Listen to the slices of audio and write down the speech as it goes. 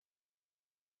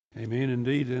Amen,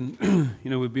 indeed. And,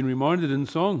 we've been reminded in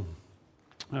song,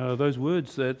 those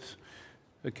words that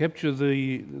capture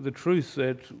the truth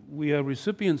that we are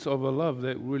recipients of a love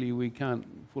that really we can't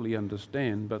fully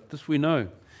understand. But this we know,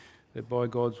 that by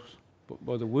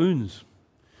the wounds,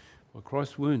 by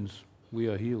Christ's wounds, we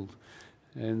are healed.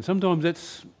 And sometimes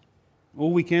that's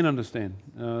all we can understand.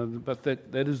 But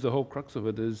that is the whole crux of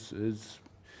it, is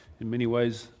in many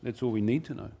ways, that's all we need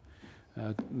to know.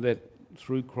 That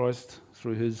through Christ,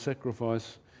 through his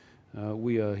sacrifice,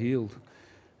 we are healed.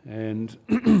 And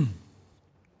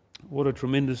what a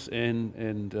tremendous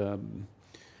and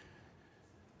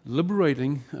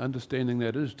liberating understanding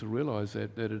that is, to realize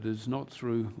that it is not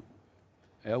through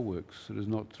our works, it is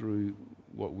not through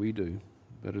what we do,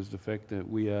 but is the fact that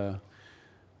we are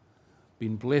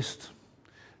being blessed,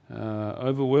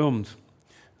 overwhelmed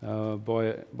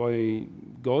by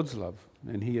God's love,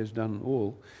 and he has done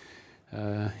all.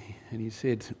 And he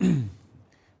said,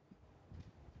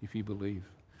 if you believe.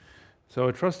 So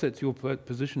I trust that's your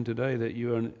position today, that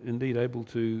you are indeed able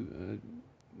to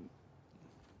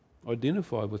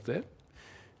identify with that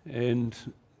and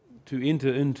to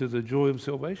enter into the joy of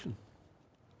salvation.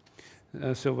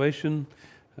 Salvation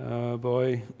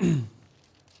by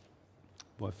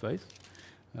faith,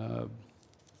 but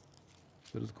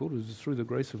it's called is through the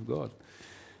grace of God.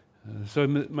 So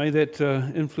may that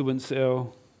influence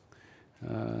our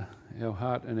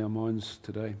heart and our minds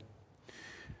today.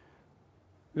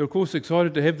 We're of course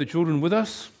excited to have the children with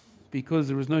us because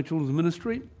there is no children's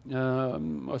ministry.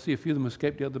 I see a few of them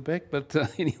escaped out the back, but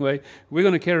anyway, we're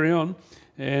going to carry on.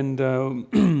 And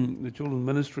the children's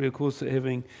ministry, of course, are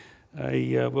having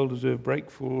a well-deserved break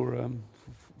for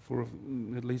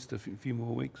at least a few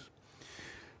more weeks.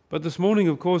 But this morning,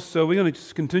 of course, we're going to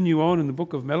just continue on in the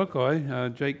book of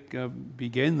Malachi. Jake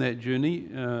began that journey.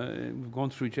 We've gone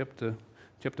through chapter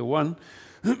 1,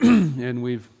 and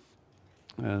we've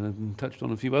touched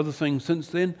on a few other things since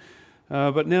then.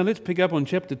 But now let's pick up on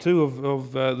chapter 2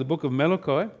 of the book of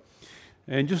Malachi.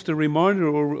 And just a reminder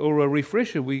or a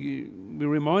refresher, we're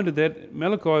reminded that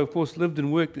Malachi, of course, lived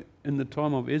and worked in the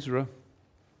time of Ezra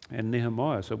and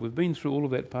Nehemiah. So we've been through all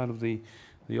of that part of the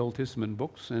Old Testament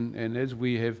books, and as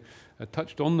we have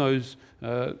touched on those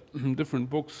different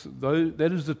books,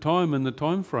 that is the time and the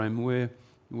time frame where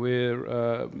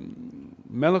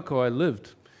Malachi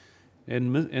lived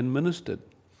and ministered.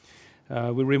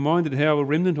 We're reminded how a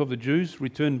remnant of the Jews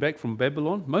returned back from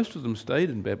Babylon. Most of them stayed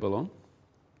in Babylon.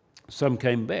 Some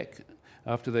came back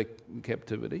after their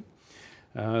captivity.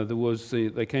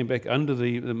 They came back under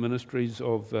the ministries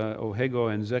of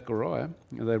Haggai and Zechariah.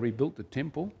 They rebuilt the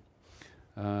temple.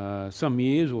 Some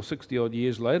years, or 60-odd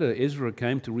years later, Ezra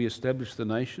came to re-establish the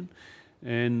nation,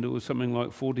 and it was something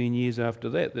like 14 years after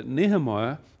that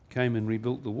Nehemiah came and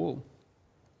rebuilt the wall.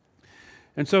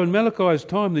 And so in Malachi's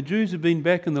time, the Jews had been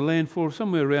back in the land for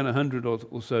somewhere around 100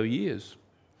 or so years.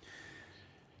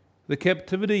 The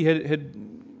captivity had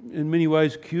in many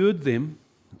ways cured them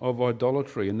of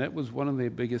idolatry, and that was one of their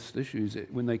biggest issues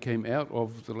when they came out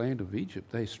of the land of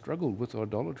Egypt. They struggled with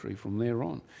idolatry from there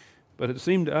on. But it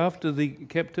seemed after the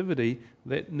captivity,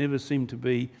 that never seemed to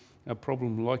be a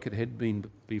problem like it had been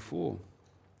before.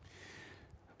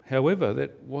 However,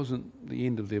 that wasn't the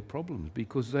end of their problems,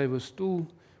 because they were still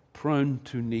prone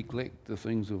to neglect the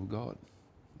things of God,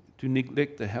 to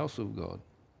neglect the house of God.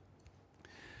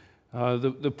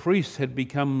 The priests had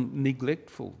become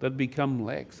neglectful, they'd become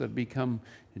lax, they'd become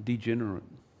degenerate.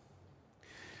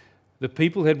 The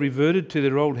people had reverted to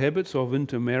their old habits of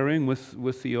intermarrying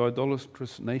with the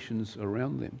idolatrous nations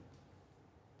around them.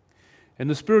 And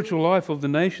the spiritual life of the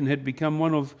nation had become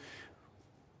one of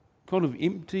kind of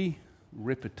empty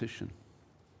repetition.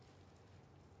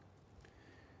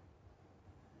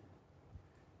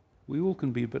 We all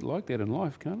can be a bit like that in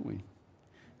life, can't we?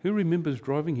 Who remembers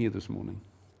driving here this morning?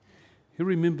 Who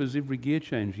remembers every gear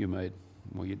change you made?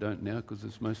 Well, you don't now because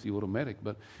it's mostly automatic,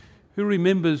 but who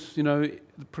remembers,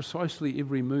 precisely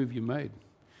every move you made?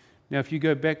 Now, if you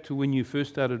go back to when you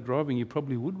first started driving, you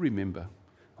probably would remember.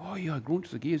 Oh, yeah, I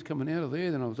graunched the gears coming out of there,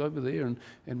 then I was over there, and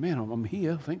man, I'm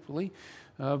here, thankfully.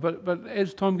 But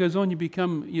as time goes on,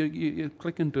 you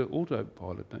click into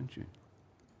autopilot, don't you?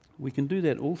 We can do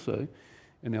that also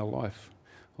in our life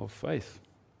of faith.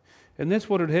 And that's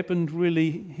what had happened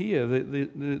really here. The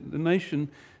nation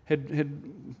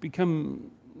had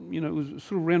become, it was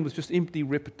sort of around with just empty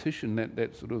repetition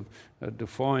that sort of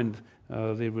defined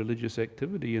their religious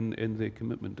activity and their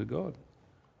commitment to God.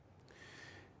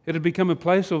 It had become a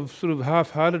place of sort of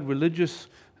half-hearted religious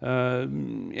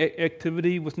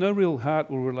activity with no real heart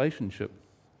or relationship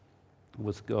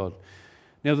with God.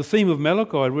 Now, the theme of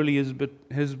Malachi really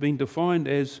has been defined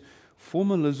as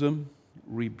formalism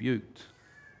rebuked,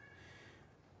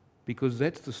 because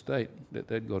that's the state that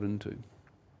they'd got into.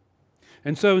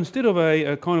 And so instead of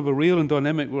a kind of a real and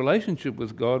dynamic relationship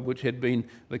with God, which had been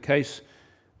the case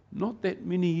not that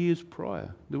many years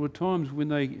prior, there were times when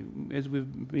they, as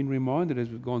we've been reminded as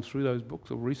we've gone through those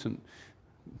books of recent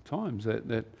times,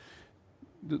 that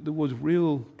there was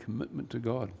real commitment to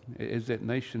God as that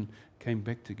nation came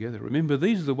back together. Remember,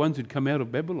 these are the ones who'd come out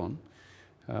of Babylon.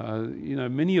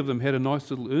 Many of them had a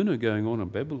nice little urna going on in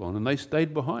Babylon, and they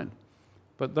stayed behind.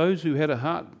 But those who had a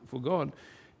heart for God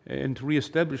and to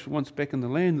re-establish once back in the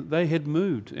land, they had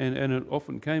moved, and it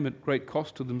often came at great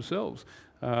cost to themselves.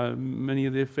 Many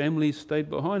of their families stayed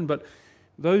behind, but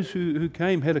those who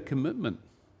came had a commitment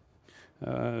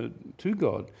to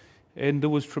God, and there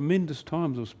was tremendous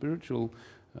times of spiritual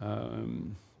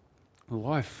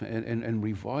life and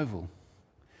revival.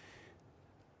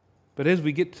 But as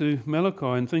we get to Malachi,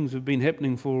 and things have been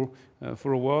happening for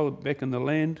a while back in the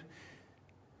land,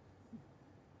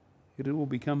 it all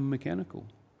become mechanical.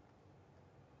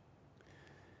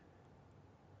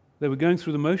 They were going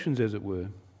through the motions, as it were.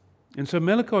 And so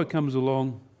Malachi comes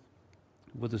along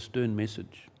with a stern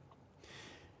message.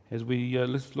 As we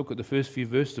let's look at the first few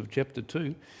verses of chapter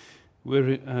 2,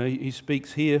 where he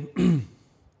speaks here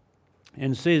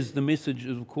and says, the message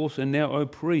is, of course, and now, O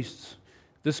priests,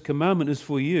 this commandment is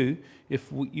for you,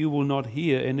 if you will not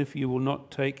hear, and if you will not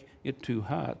take it to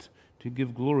heart, to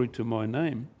give glory to my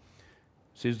name,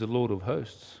 says the Lord of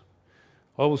hosts.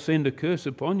 I will send a curse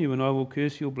upon you, and I will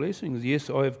curse your blessings. Yes,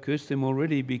 I have cursed them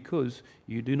already, because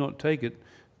you do not take it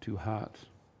to heart.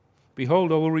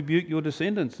 Behold, I will rebuke your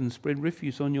descendants and spread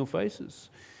refuse on your faces,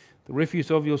 the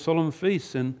refuse of your solemn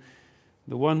feasts, and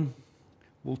the one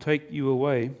will take you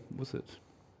away with it.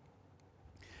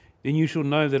 Then you shall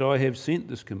know that I have sent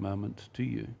this commandment to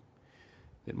you,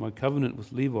 that my covenant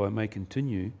with Levi may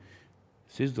continue,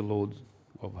 says the Lord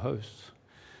of hosts.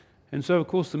 And so, of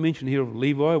course, the mention here of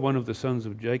Levi, one of the sons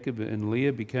of Jacob and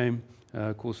Leah, became,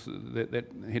 of course, that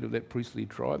head of that priestly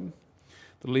tribe.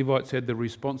 The Levites had the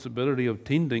responsibility of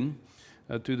tending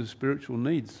to the spiritual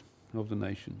needs of the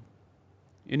nation.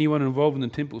 Anyone involved in the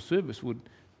temple service would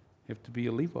have to be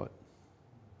a Levite.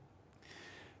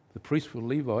 The priests were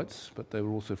Levites, but they were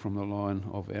also from the line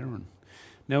of Aaron.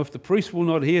 Now, if the priests will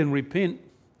not hear and repent,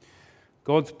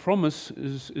 God's promise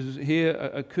is here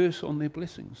a curse on their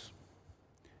blessings.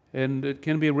 And it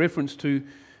can be a reference to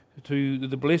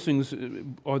the blessings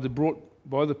either brought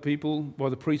by the people, by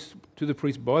the priests, to the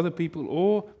priest by the people,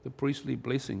 or the priestly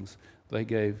blessings they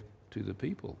gave to the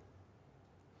people.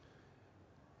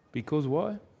 Because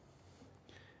why?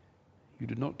 You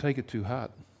did not take it to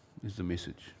heart, is the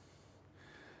message.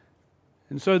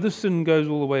 And so this sin goes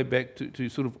all the way back to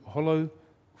sort of hollow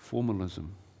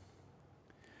formalism.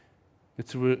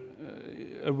 It's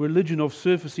a religion of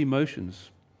surface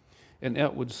emotions and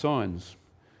outward signs,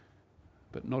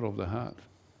 but not of the heart.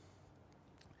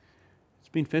 It's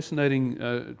been fascinating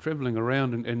travelling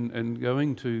around and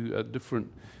going to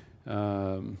different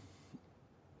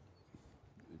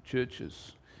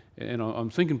churches. And I'm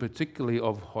thinking particularly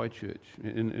of high church,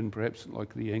 and perhaps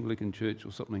like the Anglican church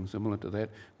or something similar to that,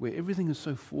 where everything is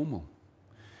so formal.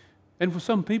 And for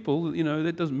some people,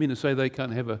 that doesn't mean to say they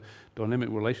can't have a dynamic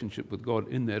relationship with God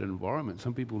in that environment.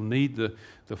 Some people need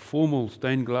the formal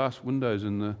stained glass windows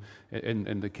and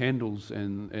the candles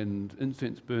and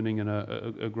incense burning in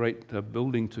a great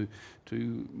building to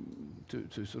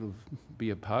sort of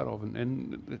be a part of,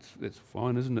 and that's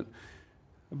fine, isn't it?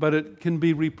 But it can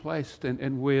be replaced,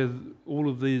 and where all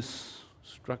of this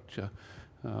structure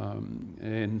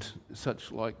and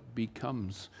such like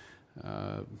becomes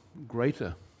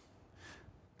greater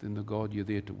than the God you're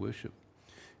there to worship.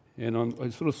 And I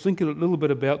sort of thinking a little bit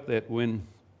about that when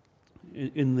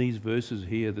in these verses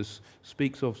here, this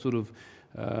speaks of sort of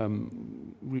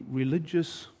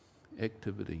religious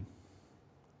activity.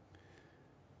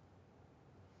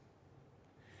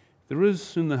 There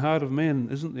is in the heart of man,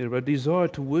 isn't there, a desire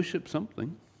to worship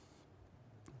something.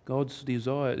 God's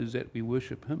desire is that we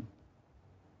worship Him.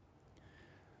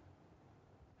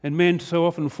 And man so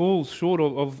often falls short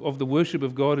of the worship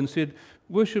of God, instead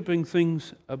worshipping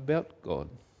things about God,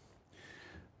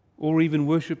 or even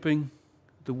worshipping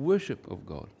the worship of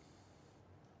God.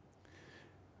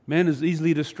 Man is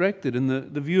easily distracted, and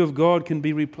the view of God can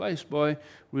be replaced by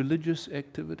religious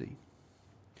activity.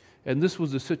 And this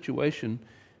was the situation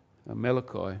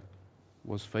Malachi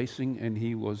was facing and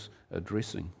he was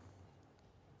addressing.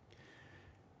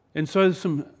 And so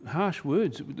some harsh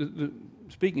words.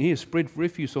 Speaking here, spread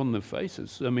refuse on their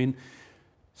faces. I mean,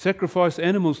 sacrificed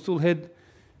animals still had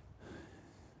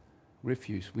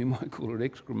refuse, we might call it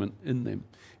excrement, in them.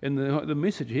 And the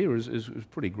message here is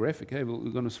pretty graphic. Hey,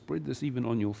 we're going to spread this even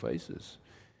on your faces.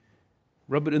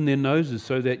 Rub it in their noses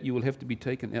so that you will have to be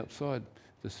taken outside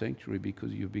the sanctuary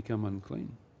because you've become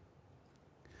unclean.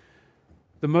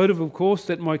 The motive, of course,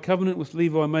 that my covenant with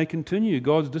Levi may continue.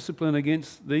 God's discipline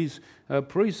against these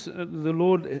priests. The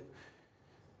Lord's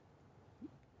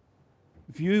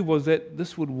view was that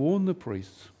this would warn the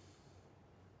priests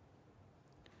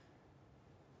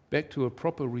back to a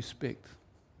proper respect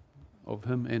of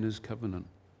him and his covenant.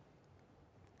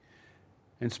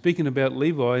 And speaking about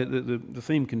Levi, the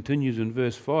theme continues in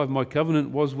verse 5. My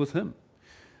covenant was with him,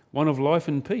 one of life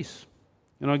and peace.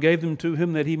 And I gave them to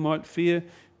him that he might fear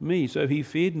me. So he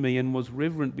feared me and was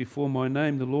reverent before my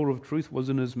name. The law of truth was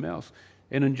in his mouth,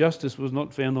 and injustice was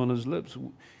not found on his lips.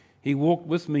 He walked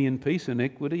with me in peace and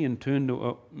equity, and turned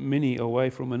many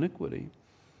away from iniquity.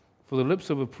 For the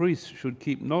lips of a priest should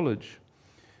keep knowledge,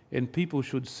 and people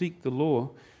should seek the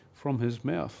law from his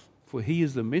mouth. For he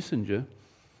is the messenger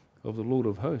of the Lord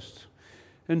of hosts.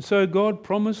 And so God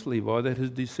promised Levi that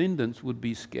his descendants would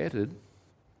be scattered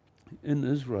in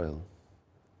Israel.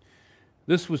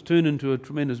 This was turned into a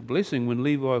tremendous blessing when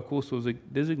Levi, of course, was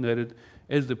designated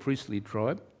as the priestly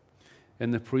tribe,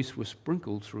 and the priests were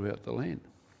sprinkled throughout the land.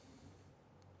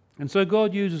 And so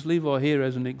God uses Levi here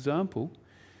as an example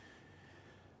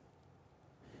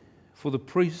for the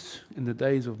priests in the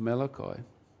days of Malachi.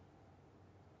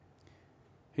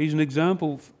 He's an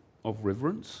example of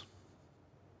reverence.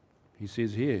 He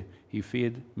says here, he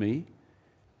feared me.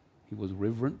 He was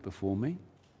reverent before me.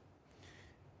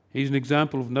 He's an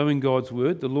example of knowing God's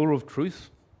word. The law of truth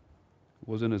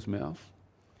was in his mouth.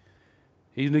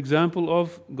 He's an example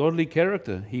of godly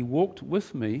character. He walked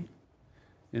with me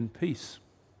in peace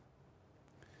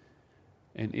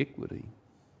and equity.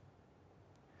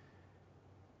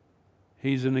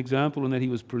 He's an example in that he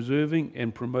was preserving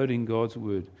and promoting God's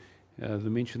word. The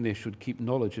mention there should keep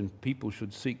knowledge, and people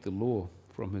should seek the law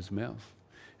from his mouth.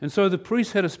 And so the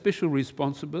priests had a special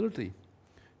responsibility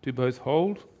to both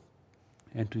hold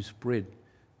and to spread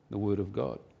the word of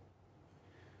God.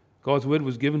 God's word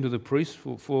was given to the priests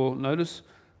for notice,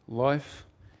 life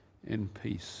and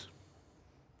peace.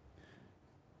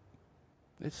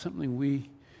 That's something we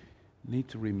need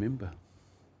to remember.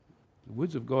 The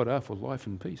words of God are for life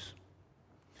and peace.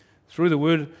 Through the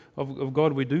word of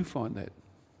God we do find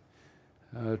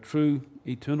that. True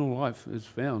eternal life is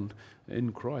found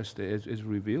in Christ as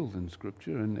revealed in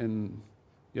Scripture, and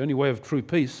the only way of true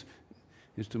peace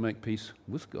is to make peace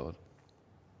with God.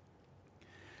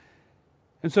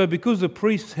 And so because the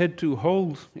priests had to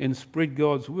hold and spread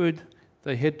God's word,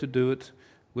 they had to do it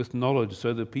with knowledge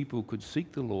so that people could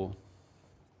seek the law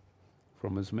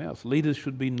from his mouth. Leaders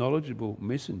should be knowledgeable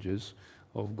messengers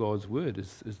of God's word,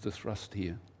 is the thrust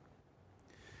here.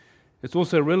 It's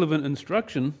also relevant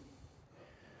instruction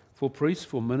for priests,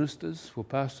 for ministers, for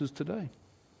pastors today,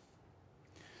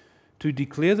 to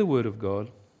declare the word of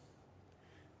God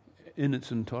in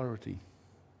its entirety.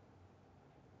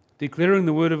 Declaring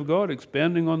the word of God,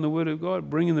 expounding on the word of God,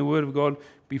 bringing the word of God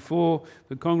before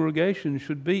the congregation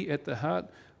should be at the heart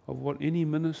of what any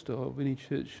minister of any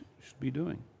church should be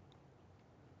doing.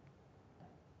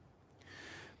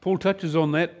 Paul touches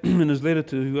on that in his letter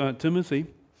to Timothy,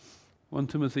 1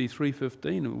 Timothy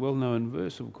 3:15, a well-known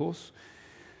verse, of course,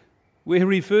 where he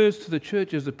refers to the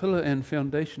church as the pillar and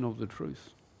foundation of the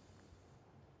truth.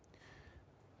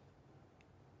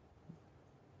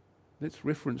 That's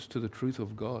reference to the truth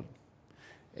of God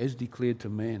as declared to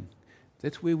man.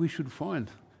 That's where we should find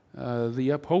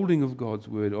the upholding of God's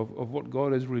word, of what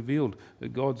God has revealed,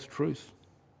 God's truth.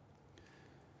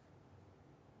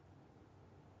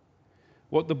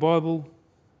 What the Bible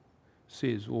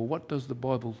says, or what does the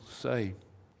Bible say,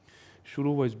 should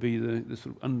always be the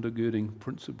sort of undergirding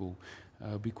principle,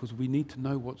 because we need to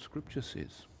know what Scripture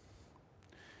says.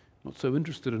 Not so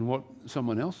interested in what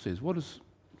someone else says. What does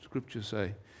Scripture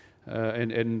say?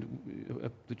 And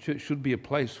the church should be a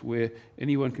place where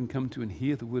anyone can come to and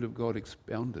hear the Word of God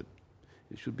expounded.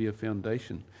 It should be a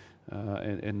foundation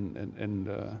and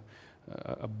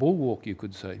a bulwark, you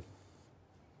could say,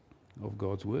 of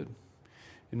God's Word.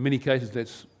 In many cases,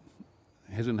 that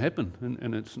hasn't happened,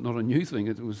 and it's not a new thing.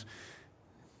 That's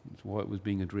why it was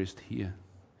being addressed here.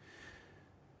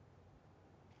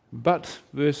 But,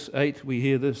 verse 8, we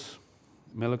hear this.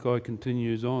 Malachi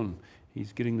continues on.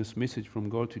 He's getting this message from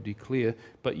God to declare,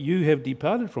 but you have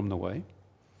departed from the way.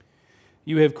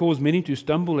 You have caused many to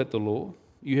stumble at the law.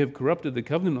 You have corrupted the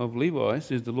covenant of Levi,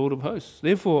 says the Lord of hosts.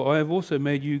 Therefore I have also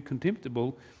made you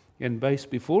contemptible and base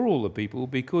before all the people,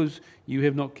 because you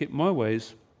have not kept my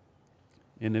ways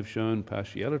and have shown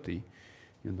partiality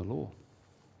in the law.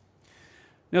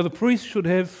 Now the priests should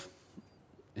have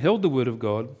held the word of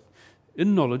God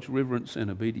in knowledge, reverence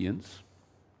and obedience,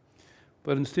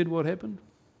 but instead what happened?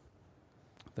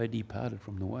 They departed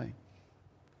from the way.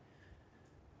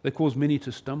 They caused many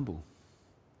to stumble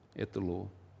at the law.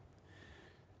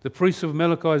 The priests of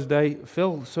Malachi's day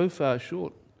fell so far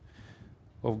short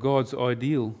of God's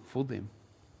ideal for them.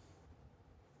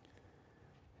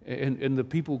 And the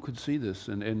people could see this,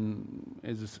 and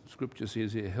as the scripture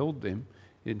says here, held them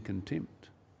in contempt.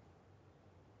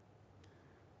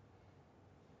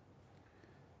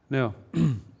 Now,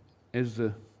 as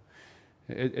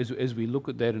we look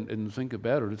at that and think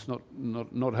about it, it's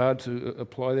not hard to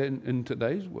apply that in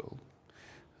today's world,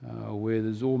 where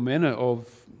there's all manner of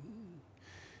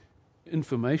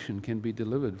information can be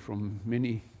delivered from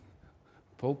many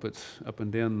pulpits up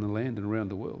and down the land and around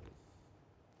the world.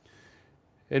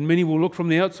 And many will look from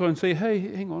the outside and say, hey,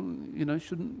 hang on,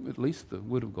 shouldn't at least the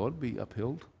word of God be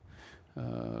upheld?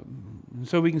 And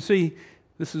so we can see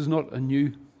this is not a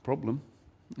new problem.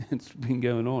 It's been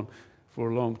going on for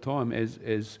a long time as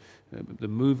the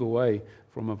move away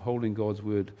from upholding God's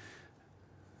word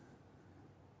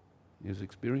is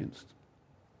experienced.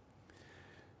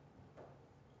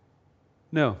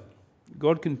 Now,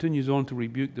 God continues on to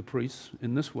rebuke the priests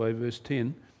in this way, verse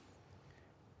 10.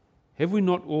 Have we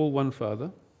not all one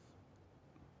Father?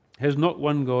 Has not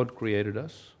one God created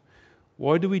us?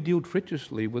 Why do we deal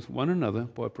treacherously with one another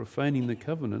by profaning the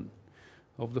covenant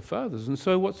of the fathers? And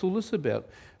so what's all this about?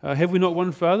 Have we not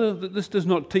one Father? This does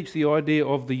not teach the idea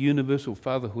of the universal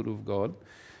fatherhood of God,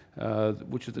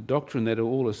 which is the doctrine that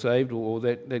all are saved, or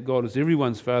that God is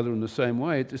everyone's Father in the same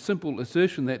way. It's a simple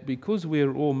assertion that because we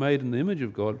are all made in the image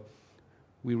of God,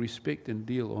 we respect and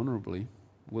deal honourably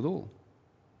with all.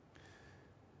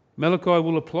 Malachi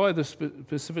will apply this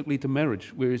specifically to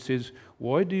marriage, where it says,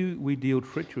 why do we deal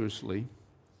treacherously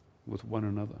with one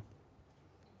another?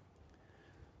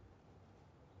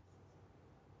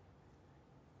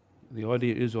 The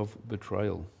idea is of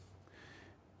betrayal.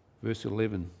 Verse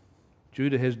 11,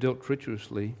 Judah has dealt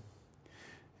treacherously,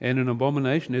 and an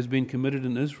abomination has been committed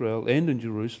in Israel and in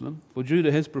Jerusalem, for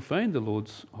Judah has profaned the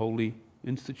Lord's holy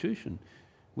institution,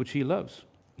 which he loves.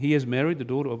 He has married the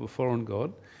daughter of a foreign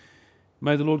god.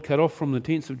 May the Lord cut off from the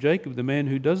tents of Jacob the man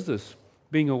who does this,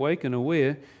 being awake and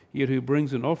aware, yet who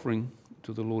brings an offering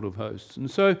to the Lord of hosts.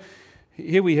 And so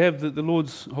here we have the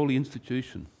Lord's holy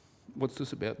institution. What's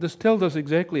this about? This tells us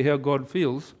exactly how God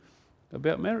feels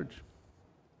about marriage.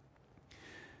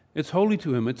 It's holy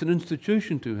to him. It's an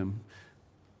institution to him.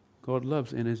 God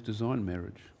loves and has designed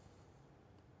marriage.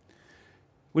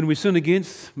 When we sin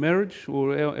against marriage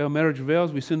or our marriage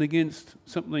vows, we sin against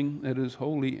something that is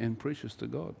holy and precious to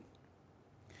God.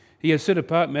 He has set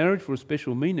apart marriage for a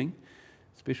special meaning,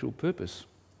 special purpose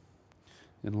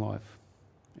in life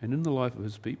and in the life of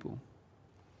his people.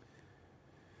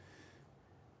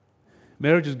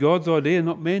 Marriage is God's idea,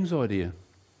 not man's idea.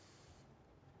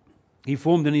 He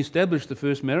formed and established the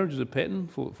first marriage as a pattern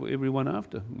for everyone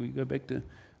after. We go back to,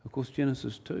 of course,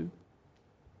 Genesis 2.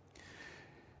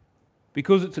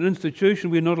 Because it's an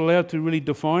institution, we're not allowed to really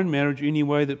define marriage any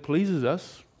way that pleases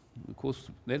us. Of course,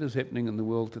 that is happening in the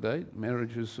world today.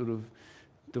 Marriage is sort of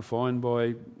defined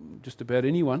by just about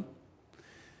anyone.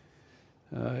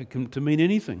 It can to mean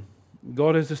anything.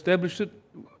 God has established it,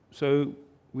 so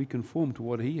we conform to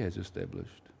what he has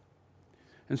established.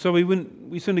 And so when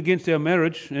we sin against our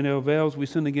marriage and our vows, we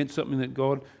sin against something that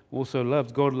God also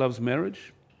loves. God loves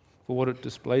marriage for what it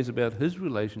displays about his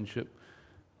relationship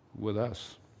with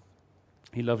us.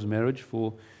 He loves marriage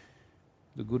for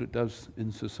the good it does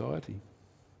in society.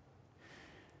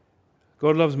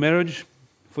 God loves marriage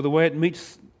for the way it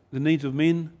meets the needs of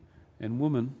men and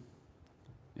women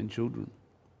and children.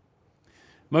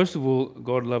 Most of all,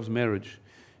 God loves marriage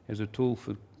as a tool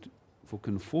for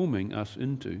conforming us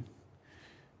into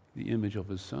the image of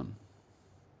his Son.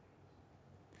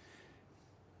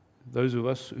 Those of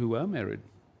us who are married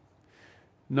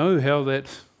know how that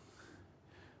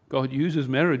God uses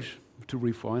marriage to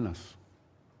refine us.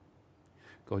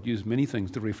 God uses many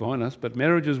things to refine us, but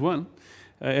marriage is one.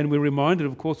 And we're reminded,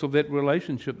 of course, of that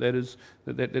relationship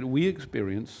that we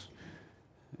experience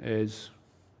as,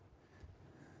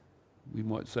 we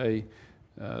might say,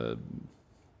 the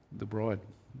bride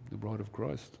of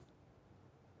Christ.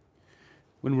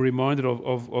 When we're reminded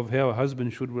of how a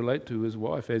husband should relate to his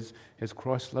wife as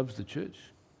Christ loves the church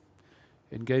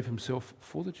and gave himself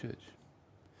for the church.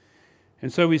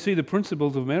 And so we see the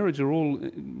principles of marriage are all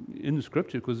in the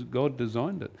Scripture because God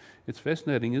designed it. It's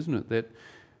fascinating, isn't it, that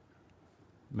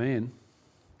man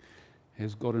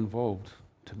has got involved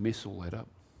to mess all that up.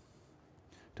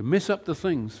 to mess up the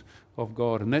things of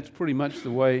God. And that's pretty much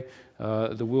the way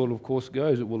the world, of course,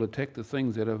 goes. It will attack the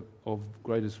things that are of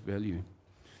greatest value.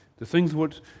 The things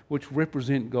which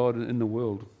represent God in the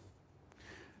world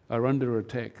are under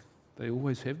attack. They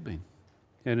always have been.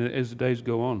 And as the days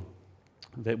go on,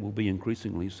 that will be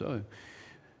increasingly so.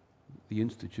 The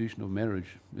institution of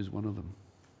marriage is one of them.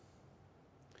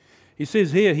 He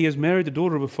says here, he has married the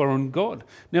daughter of a foreign god.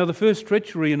 Now, the first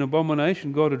treachery and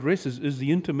abomination God addresses is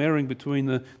the intermarrying between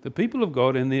the people of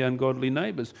God and their ungodly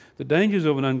neighbours. The dangers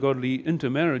of an ungodly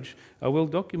intermarriage are well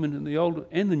documented in the Old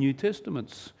and the New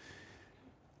Testaments.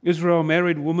 Israel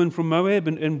married women from Moab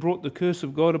and brought the curse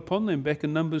of God upon them back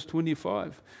in Numbers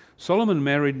 25. Solomon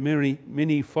married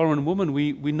many foreign women.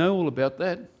 We know all about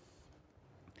that.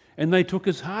 And they took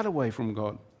his heart away from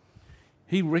God.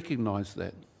 He recognised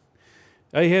that.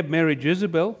 Ahab married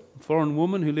Jezebel, a foreign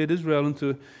woman who led Israel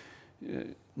into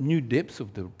new depths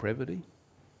of depravity.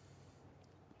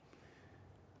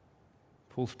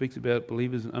 Paul speaks about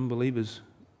believers and unbelievers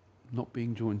not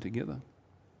being joined together.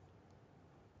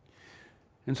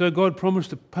 And so God promised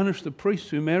to punish the priests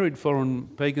who married foreign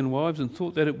pagan wives and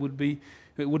thought that it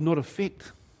would not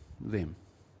affect them.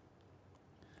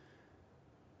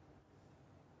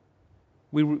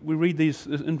 We read these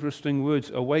interesting words,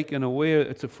 awake and aware.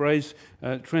 It's a phrase,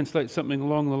 translates something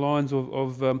along the lines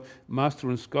of master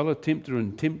and scholar, tempter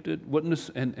and tempted, witness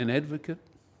and advocate.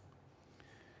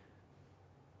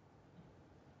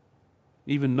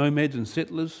 Even nomads and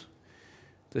settlers.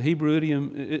 The Hebrew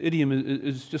idiom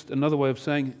is just another way of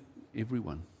saying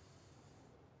everyone.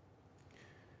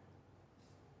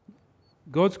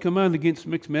 God's command against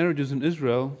mixed marriages in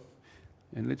Israel,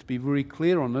 and let's be very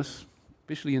clear on this,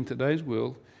 especially in today's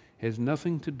world, has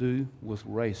nothing to do with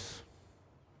race.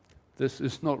 This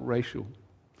is not racial.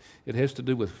 It has to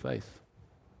do with faith.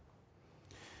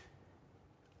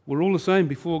 We're all the same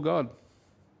before God,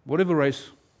 whatever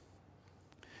race.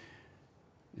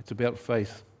 It's about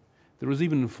faith. There is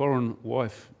even a foreign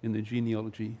wife in the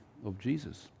genealogy of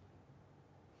Jesus.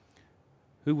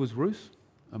 Who was Ruth?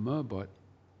 A Moabite.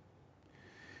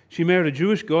 She married a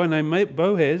Jewish guy named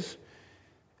Boaz,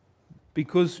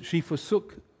 because she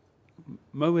forsook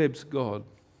Moab's God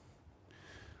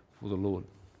for the Lord.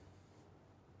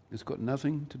 It's got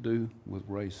nothing to do with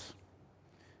race.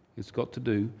 It's got to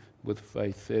do with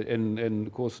faith. And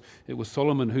of course, it was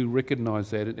Solomon who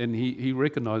recognized that, and he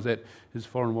recognized that his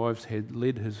foreign wives had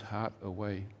led his heart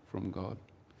away from God.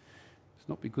 It's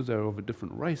not because they were of a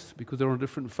different race, because they're on a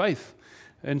different faith.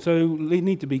 And so we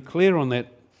need to be clear on that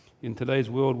in today's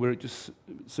world, where it just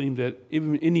seems that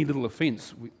even any little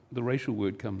offence, the racial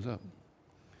word comes up.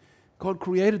 God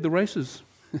created the races.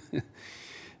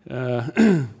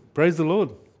 Praise the Lord.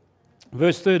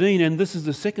 Verse 13, and this is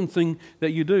the second thing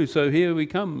that you do. So here we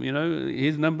come,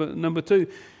 here's number 2.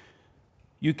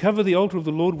 You cover the altar of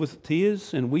the Lord with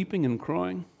tears and weeping and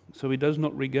crying, so he does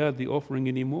not regard the offering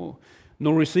anymore,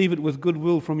 nor receive it with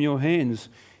goodwill from your hands.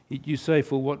 Yet you say,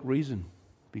 for what reason?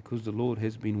 Because the Lord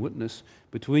has been witness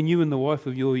between you and the wife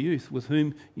of your youth, with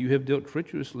whom you have dealt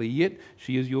treacherously, yet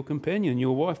she is your companion,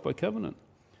 your wife by covenant.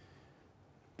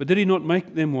 But did he not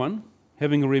make them one,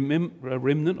 having a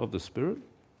remnant of the Spirit?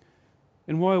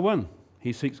 And why one?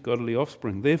 He seeks godly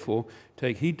offspring. Therefore,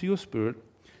 take heed to your spirit,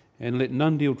 and let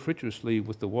none deal treacherously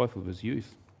with the wife of his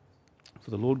youth.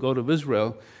 For the Lord God of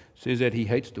Israel says that he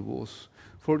hates divorce,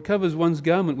 for it covers one's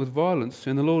garment with violence,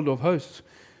 and the Lord of hosts,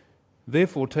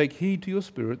 therefore take heed to your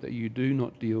spirit that you do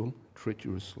not deal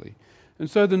treacherously. And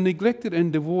so the neglected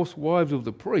and divorced wives of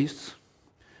the priests,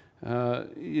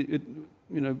 it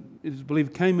is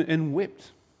believed, came and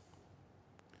wept.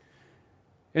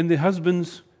 And their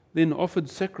husbands then offered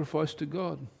sacrifice to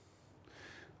God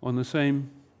on the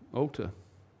same altar.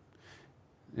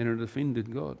 And it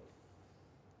offended God.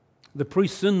 The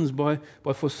priest sins by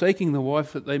forsaking the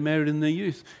wife that they married in their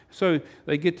youth. So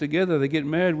they get together, they get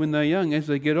married when they're young. As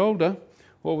they get older,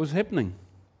 what was happening?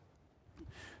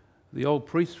 The old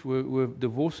priests were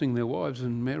divorcing their wives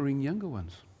and marrying younger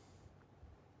ones.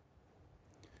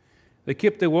 They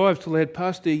kept their wives till they had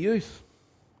passed their youth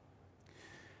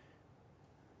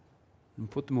and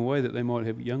put them away that they might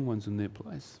have young ones in their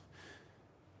place.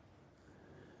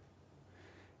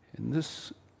 And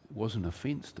this was an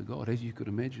offence to God, as you could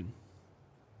imagine.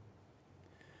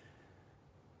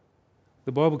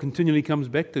 The Bible continually comes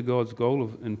back to God's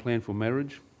goal and plan for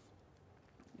marriage.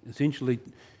 Essentially,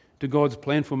 to God's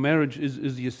plan for marriage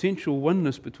is the essential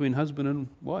oneness between husband and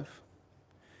wife.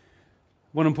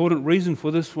 One important reason for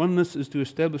this oneness is to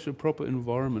establish a proper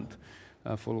environment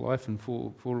for life and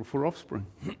for offspring.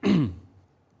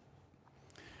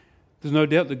 There's no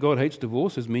doubt that God hates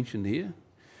divorce, as mentioned here.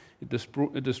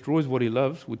 It destroys what he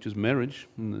loves, which is marriage,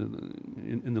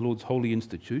 in the Lord's holy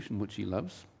institution, which he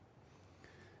loves.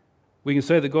 We can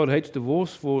say that God hates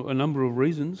divorce for a number of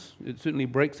reasons. It certainly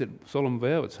breaks that solemn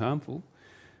vow. It's harmful.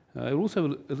 It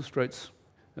also illustrates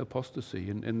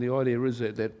apostasy, and the idea is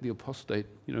that the apostate,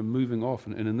 moving off,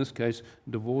 and in this case,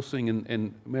 divorcing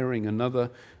and marrying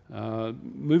another,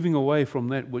 moving away from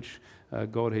that which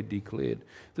God had declared.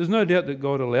 There's no doubt that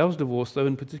God allows divorce, though,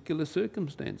 in particular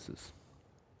circumstances.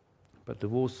 But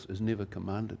divorce is never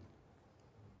commanded.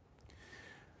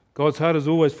 God's heart is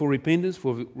always for repentance,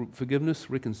 for forgiveness,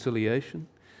 reconciliation.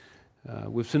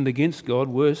 We've sinned against God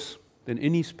worse than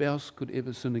any spouse could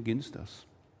ever sin against us.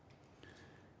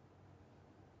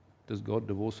 Does God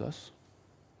divorce us?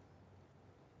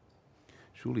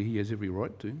 Surely he has every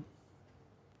right to.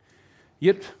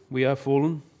 Yet we are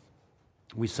fallen.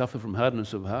 We suffer from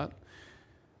hardness of heart.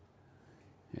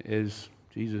 As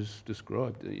Jesus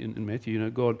described in Matthew,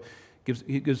 God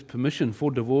gives permission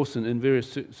for divorce in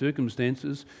various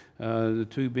circumstances, the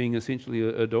two being essentially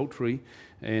adultery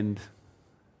and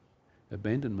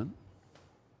abandonment.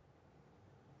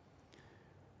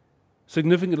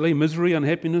 Significantly, misery,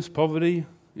 unhappiness, poverty,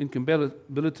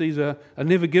 incompatibilities are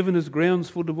never given as grounds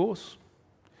for divorce.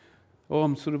 Oh,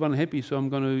 I'm sort of unhappy, so I'm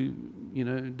going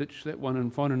to, ditch that one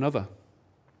and find another.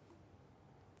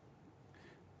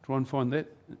 Try and find that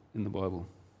in the Bible.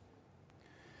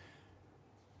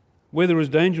 Where there is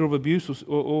danger of abuse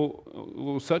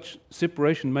or such,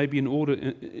 separation may be in order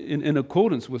in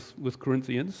accordance with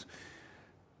Corinthians.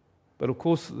 But of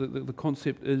course, the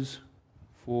concept is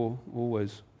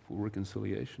always for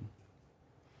reconciliation.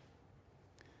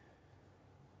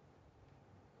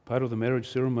 Part of the marriage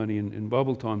ceremony in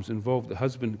Bible times involved the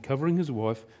husband covering his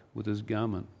wife with his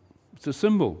garment. It's a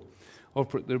symbol of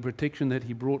the protection that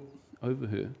he brought over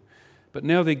her. But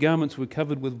now their garments were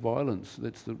covered with violence.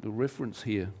 That's the reference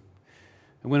here.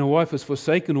 And when a wife is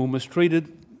forsaken or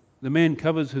mistreated, the man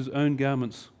covers his own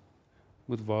garments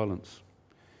with violence.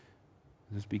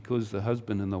 It's because the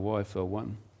husband and the wife are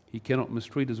one. He cannot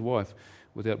mistreat his wife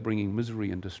without bringing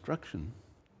misery and destruction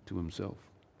to himself.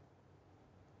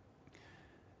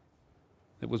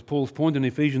 That was Paul's point in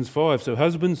Ephesians 5. So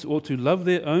husbands ought to love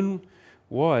their own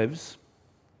wives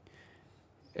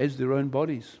as their own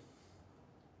bodies.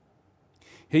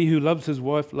 He who loves his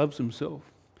wife loves himself.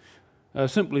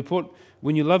 Simply put,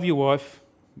 when you love your wife,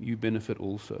 you benefit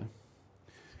also.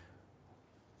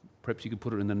 Perhaps you could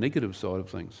put it in the negative side of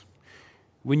things.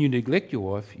 When you neglect your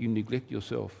wife, you neglect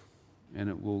yourself, and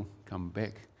it will come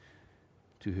back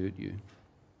to hurt you.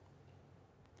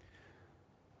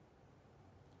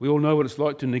 We all know what it's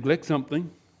like to neglect something,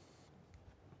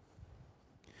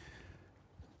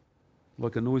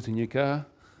 like a noise in your car,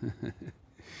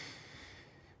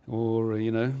 or,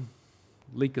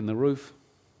 leak in the roof.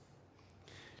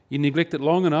 You neglect it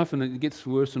long enough and it gets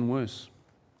worse and worse.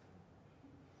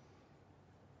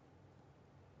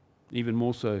 Even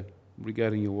more so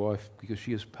regarding your wife, because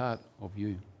she is part of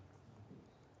you.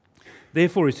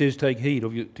 Therefore, he says, take heed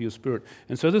to your spirit.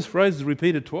 And so this phrase is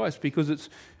repeated twice because it's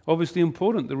obviously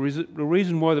important. The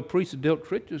reason why the priests dealt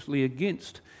treacherously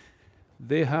against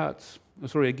their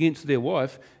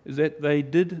wife, is that they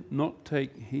did not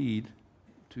take heed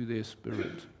to their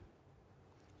spirit.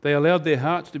 They allowed their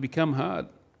hearts to become hard,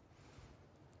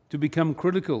 to become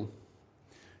critical,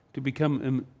 to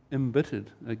become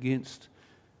embittered against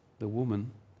the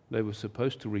woman they were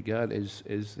supposed to regard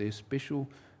as their special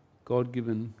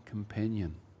God-given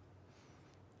companion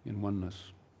in oneness.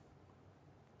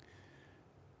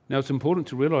 Now, it's important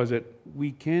to realize that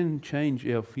we can change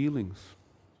our feelings.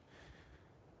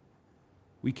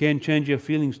 We can change our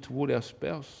feelings toward our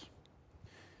spouse.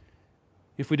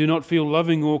 If we do not feel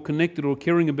loving or connected or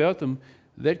caring about them,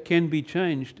 that can be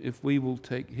changed if we will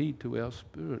take heed to our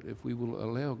spirit, if we will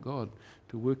allow God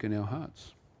to work in our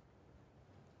hearts.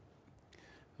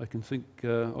 I can think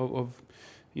of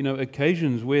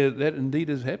occasions where that indeed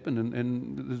has happened,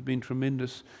 and there's been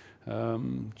tremendous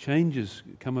changes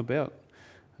come about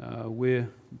where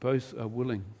both are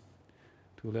willing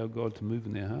to allow God to move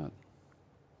in their heart.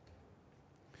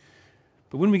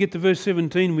 But when we get to verse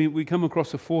 17, we come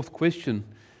across a fourth question.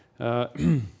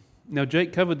 Now,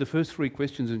 Jake covered the first three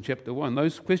questions in chapter 1.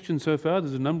 Those questions so far,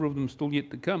 there's a number of them still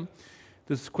yet to come.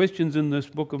 There's questions in this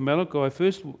book of Malachi.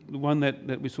 First, the one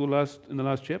that we saw in the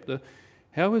last chapter,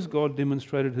 how has God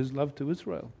demonstrated his love to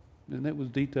Israel? And that was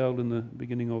detailed in the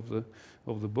beginning of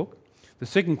the book. The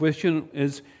second question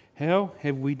is, how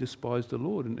have we despised the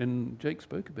Lord? And Jake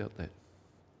spoke about that.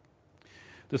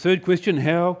 The third question,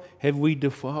 how have we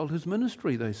defiled his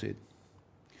ministry, they said.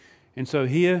 And so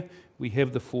here we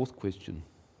have the fourth question.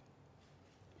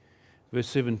 Verse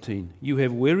 17, you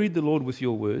have wearied the Lord with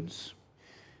your words,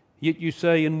 yet you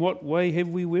say, in what way have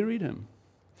we wearied him?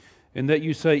 And that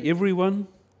you say, everyone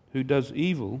who does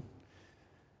evil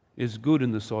is good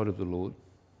in the sight of the Lord,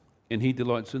 and he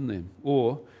delights in them.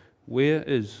 Or, where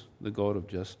is the God of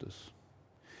justice?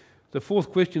 The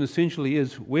fourth question essentially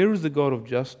is, where is the God of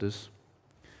justice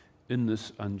in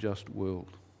this unjust world?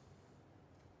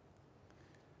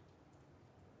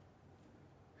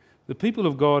 The people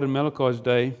of God in Malachi's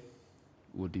day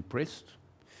were depressed.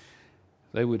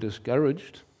 They were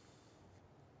discouraged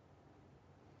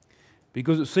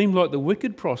because it seemed like the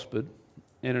wicked prospered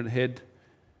and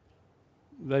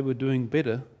they were doing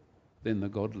better than the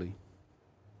godly.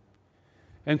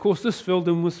 And of course this filled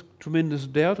them with tremendous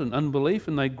doubt and unbelief,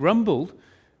 and they grumbled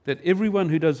that everyone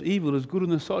who does evil is good in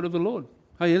the sight of the Lord.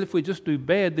 Hey, if we just do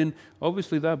bad, then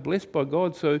obviously they're blessed by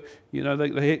God, so they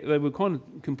were kind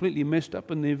of completely messed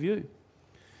up in their view.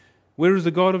 Where is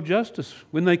the God of justice?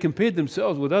 When they compared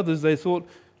themselves with others, they thought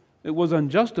it was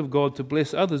unjust of God to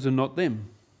bless others and not them.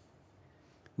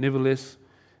 Nevertheless,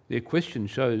 their question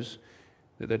shows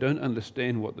that they don't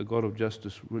understand what the God of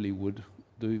justice really would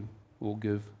do or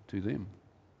give to them.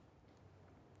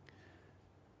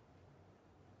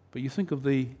 But you think of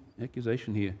the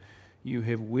accusation here. You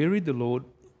have wearied the Lord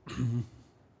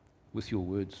with your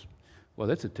words. Well,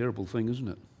 that's a terrible thing, isn't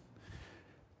it?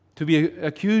 To be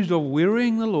accused of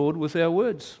wearying the Lord with our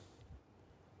words.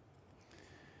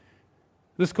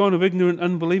 This kind of ignorant,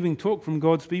 unbelieving talk from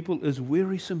God's people is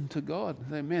wearisome to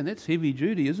God. Man, that's heavy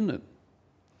duty, isn't it?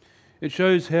 It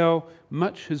shows how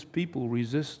much his people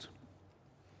resist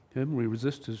him,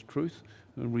 resist his truth,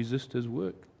 and resist his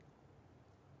work.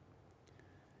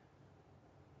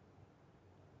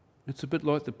 It's a bit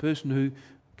like the person who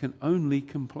can only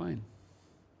complain.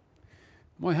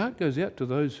 My heart goes out to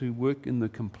those who work in the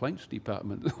complaints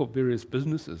department of various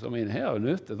businesses. I mean, how on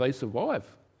earth do they survive?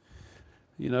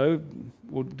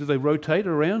 Or do they rotate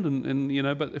around?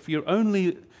 But if you're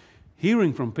only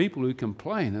hearing from people who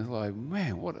complain, it's like,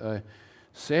 man, what a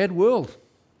sad world.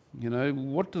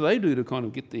 What do they do to kind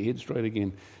of get their head straight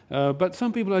again? But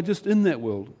some people are just in that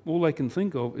world. All they can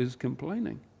think of is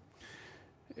complaining.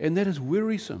 And that is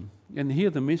wearisome. And here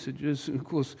the message is, of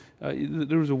course,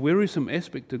 there is a wearisome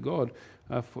aspect to God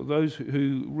for those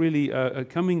who really are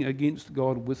coming against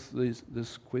God with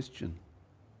this question.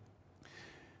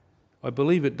 I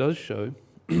believe it does show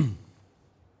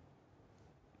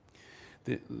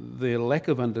their lack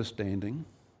of understanding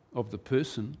of the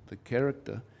person, the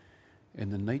character,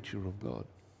 and the nature of God.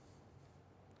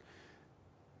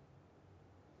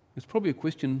 It's probably a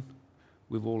question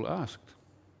we've all asked.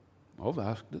 I've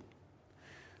asked it.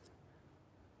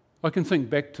 I can think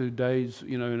back to days,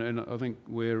 and I think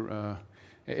where,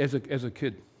 as a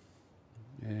kid,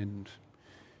 and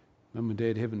Mum and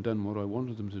Dad haven't done what I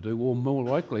wanted them to do, or more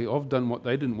likely, I've done what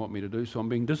they didn't want me to do, so I'm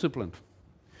being disciplined.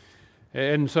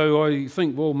 And so I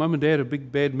think, well, Mum and Dad are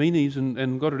big bad meanies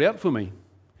and got it out for me.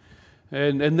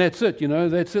 And that's it,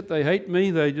 that's it. They hate me,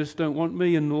 they just don't want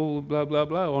me, and all blah, blah,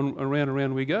 blah,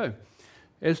 around we go.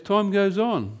 As time goes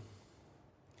on,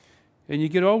 and you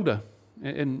get older,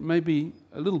 and maybe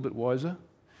a little bit wiser,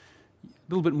 a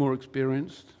little bit more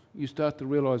experienced, you start to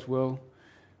realise, well,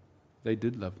 they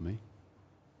did love me.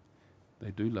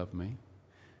 They do love me.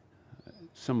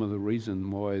 Some of the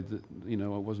reason why I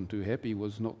wasn't too happy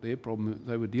was not their problem.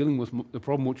 They were dealing with the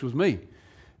problem, which was me.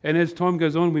 And as time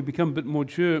goes on, we become a bit more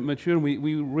mature, and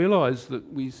we realise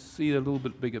that we see a little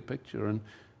bit bigger picture. And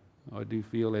I do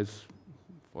feel, as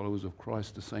followers of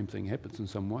Christ, the same thing happens in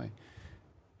some way.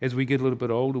 As we get a little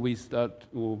bit older, we start,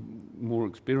 or more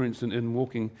experienced in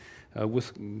walking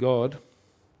with God.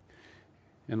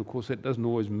 And of course, that doesn't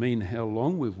always mean how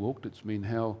long we've walked. It's mean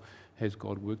how has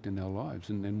God worked in our lives,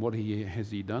 and what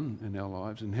has He done in our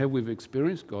lives, and how we've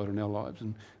experienced God in our lives.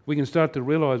 And we can start to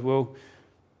realise, well,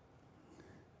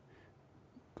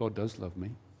 God does love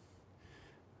me.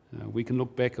 We can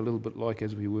look back a little bit like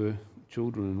as we were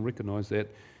children and recognise that,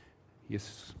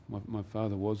 yes, my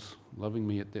Father was loving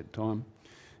me at that time.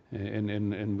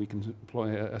 And we can apply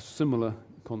a similar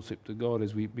concept to God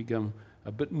as we become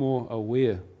a bit more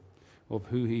aware of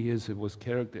who He is, of His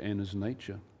character and His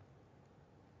nature.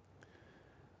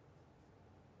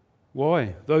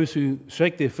 Why? Those who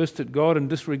shake their fist at God and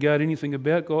disregard anything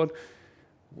about God,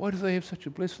 why do they have such a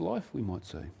blessed life, we might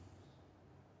say?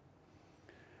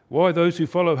 Why those who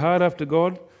follow hard after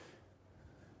God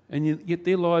and yet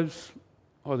their lives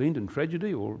either end in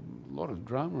tragedy or a lot of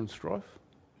drama and strife?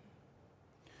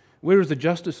 Where is the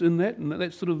justice in that? And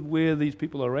that's sort of where these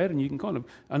people are at, and you can kind of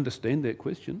understand that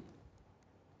question.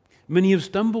 Many have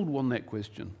stumbled on that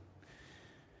question.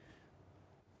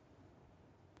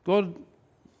 God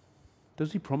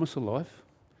Does he promise a life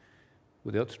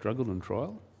without struggle and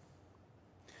trial?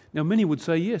 Now, many would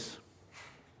say yes.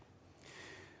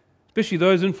 Especially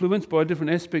those influenced by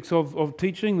different aspects of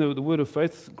teaching. The Word of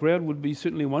Faith crowd would be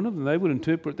certainly one of them. They would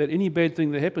interpret that any bad thing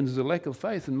that happens is a lack of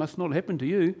faith and must not happen to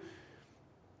you.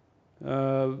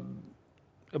 A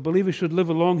believer should live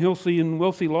a long, healthy and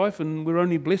wealthy life, and we're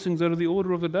only blessings out of the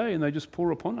order of the day, and they just pour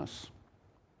upon us.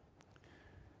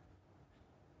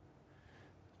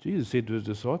 Jesus said to his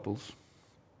disciples,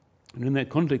 and in that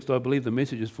context I believe the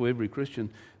message is for every Christian,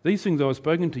 these things I have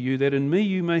spoken to you, that in me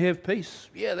you may have peace.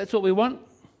 Yeah, that's what we want.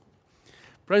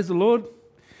 Praise the Lord.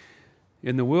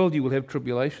 In the world you will have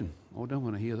tribulation. Oh, I don't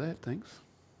want to hear that, thanks.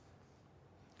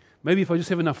 Maybe if I just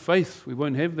have enough faith, we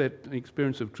won't have that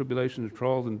experience of tribulations,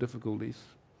 trials and difficulties.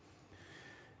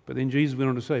 But then Jesus went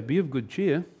on to say, be of good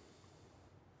cheer.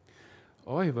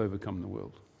 I have overcome the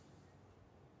world.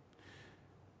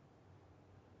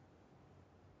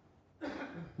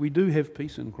 We do have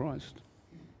peace in Christ.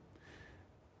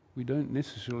 We don't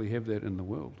necessarily have that in the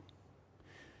world.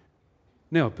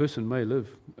 Now, a person may live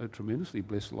a tremendously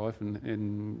blessed life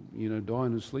and die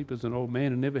in his sleep as an old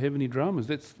man and never have any dramas.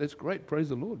 That's great, praise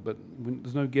the Lord, but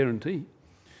there's no guarantee.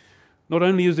 Not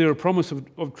only is there a promise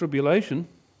of tribulation,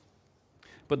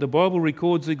 but the Bible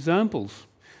records examples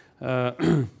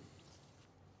of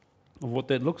what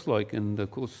that looks like. And of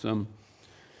course,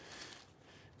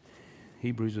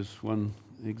 Hebrews is one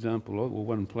example or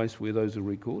one place where those are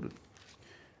recorded.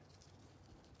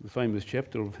 The famous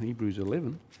chapter of Hebrews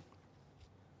 11.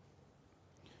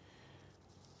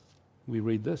 We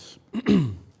read this.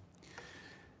 And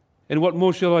what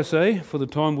more shall I say? For the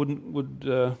time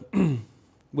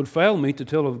would fail me to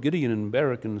tell of Gideon and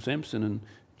Barak and Samson and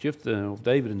Jephthah, of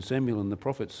David and Samuel and the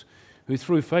prophets, who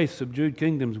through faith subdued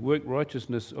kingdoms, worked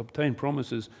righteousness, obtained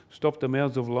promises, stopped the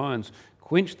mouths of lions,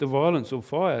 quenched the violence of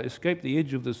fire, escaped the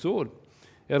edge of the sword.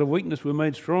 Out of weakness were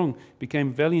made strong,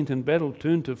 became valiant in battle,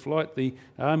 turned to flight the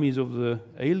armies of the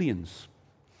aliens.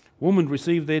 Women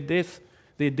received their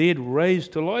dead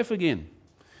raised to life again.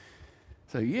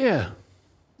 So yeah,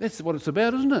 that's what it's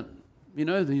about, isn't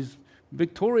it? These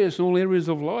victorious in all areas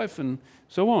of life and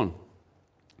so on.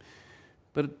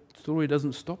 But the story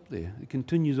doesn't stop there. It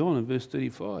continues on in verse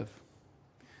 35.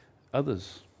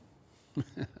 Others.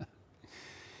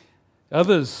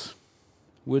 Others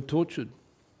were tortured,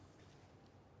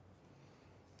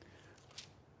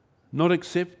 not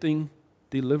accepting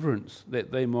deliverance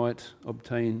that they might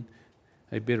obtain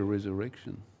a better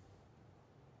resurrection.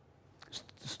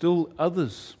 Still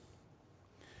others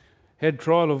had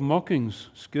trial of mockings,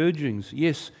 scourgings,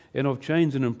 yes, and of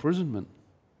chains and imprisonment.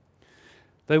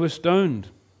 They were stoned.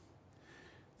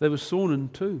 They were sawn in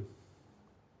two.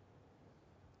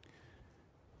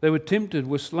 They were tempted,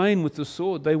 were slain with the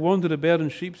sword. They wandered about in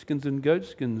sheepskins and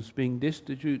goatskins, being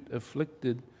destitute,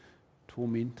 afflicted,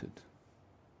 tormented.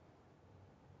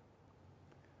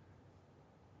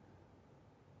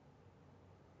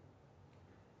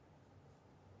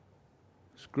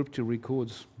 Scripture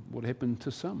records what happened to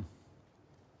some.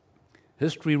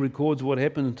 History records what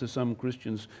happened to some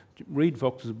Christians. Read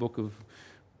Fox's book of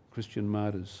Christian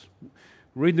martyrs.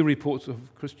 Read the reports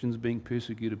of Christians being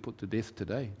persecuted, put to death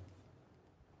today.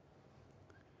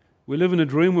 We live in a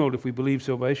dream world if we believe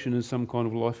salvation is some kind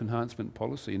of life enhancement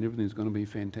policy and everything's going to be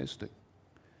fantastic.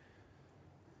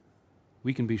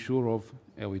 We can be sure of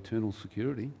our eternal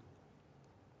security.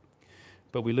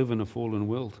 But we live in a fallen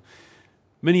world.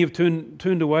 Many have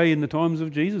turned away in the times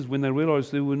of Jesus when they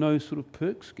realised there were no sort of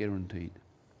perks guaranteed.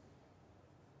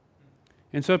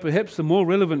 And so perhaps the more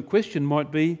relevant question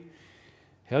might be,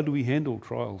 how do we handle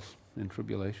trials and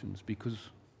tribulations? Because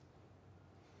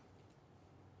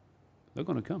they're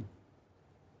going to come.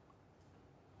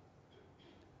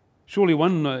 Surely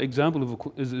one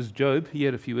example is Job. He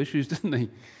had a few issues, didn't he?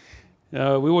 We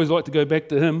always like to go back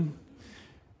to him.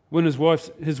 When his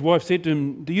wife said to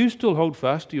him, do you still hold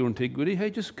fast to your integrity? Hey,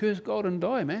 just curse God and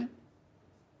die, man.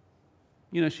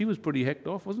 She was pretty hacked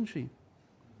off, wasn't she?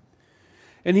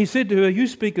 And he said to her, you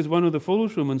speak as one of the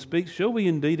foolish women speaks. Shall we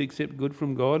indeed accept good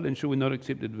from God, and shall we not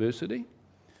accept adversity?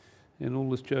 And all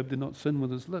this Job did not sin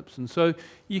with his lips. And so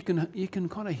you can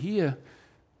kind of hear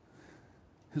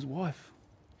his wife.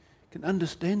 You can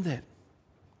understand that.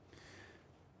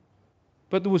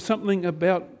 But there was something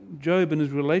about Job and his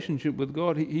relationship with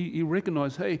God. He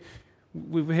recognized, hey,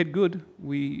 we've had good,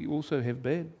 we also have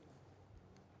bad.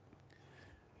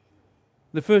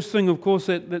 The first thing, of course,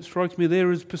 that strikes me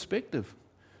there is perspective.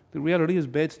 The reality is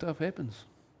bad stuff happens.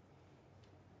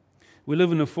 We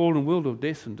live in a fallen world of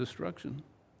death and destruction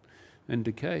and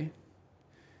decay.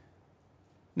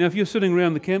 Now, if you're sitting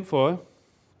around the campfire,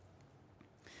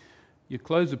 your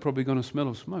clothes are probably going to smell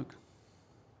of smoke.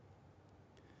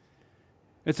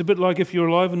 It's a bit like if you're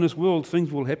alive in this world,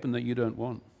 things will happen that you don't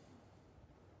want.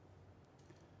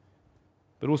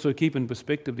 But also keep in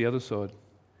perspective the other side,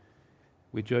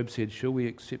 where Job said, shall we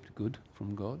accept good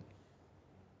from God?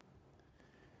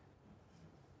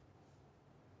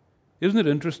 Isn't it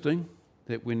interesting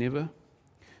that whenever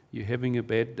you're having a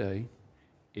bad day,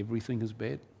 everything is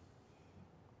bad?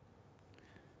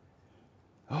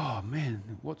 Oh man,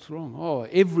 what's wrong? Oh,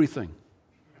 everything.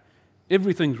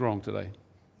 Everything's wrong today.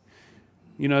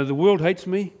 You know, the world hates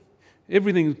me.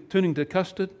 Everything's turning to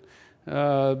custard.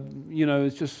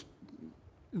 It's just,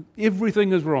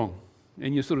 everything is wrong.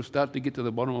 And you sort of start to get to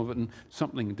the bottom of it, and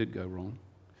something did go wrong.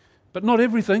 But not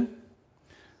everything.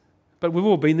 But we've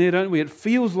all been there, don't we? It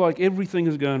feels like everything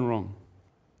is going wrong.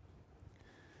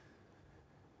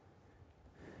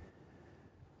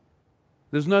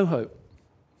 There's no hope.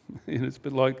 And it's a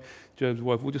bit like Job's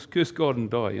wife, we'll just curse God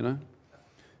and die, you know.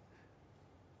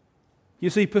 You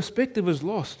see, perspective is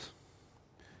lost,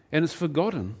 and it's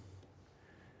forgotten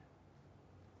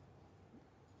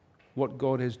what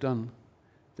God has done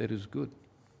that is good.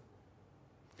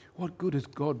 What good has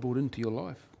God brought into your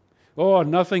life? Oh,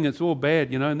 nothing, it's all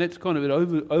bad, you know, and that's kind of, it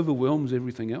overwhelms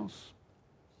everything else.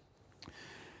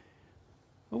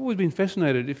 I've always been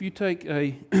fascinated. If you take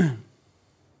a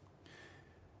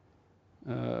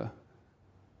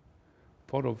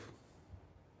pot of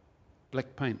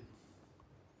black paint,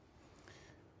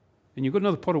 and you've got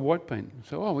another pot of white paint.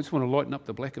 So, we just want to lighten up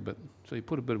the black a bit. So you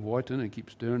put a bit of white in and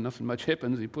keep stirring, nothing much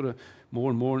happens. You put more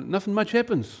and more, nothing much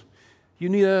happens. You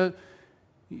need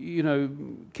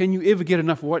can you ever get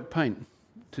enough white paint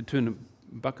to turn a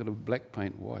bucket of black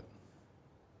paint white?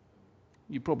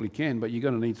 You probably can, but you're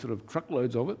going to need sort of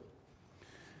truckloads of it.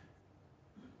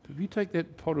 But if you take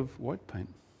that pot of white paint,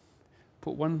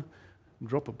 put one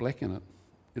drop of black in it,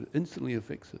 it instantly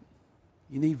affects it.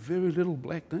 You need very little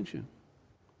black, don't you?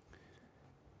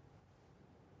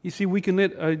 You see, we can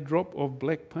let a drop of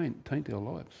black paint taint our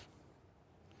lives,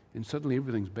 and suddenly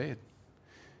everything's bad.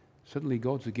 Suddenly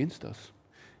God's against us.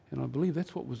 And I believe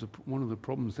that's what was one of the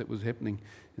problems that was happening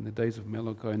in the days of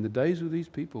Malachi. In the days of these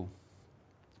people,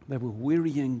 they were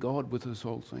wearying God with this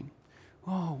whole thing.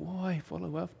 Oh, why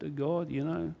follow after God, you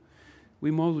know?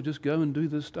 We might as well just go and do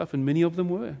this stuff. And many of them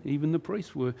were. Even the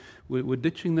priests were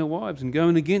ditching their wives and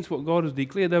going against what God has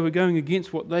declared. They were going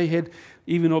against what they had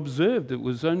even observed. It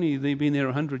was only they'd been there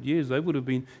 100 years. They would have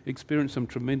experienced some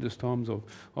tremendous times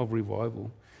of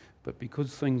revival. But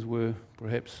because things were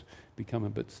perhaps become a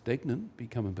bit stagnant,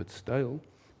 become a bit stale,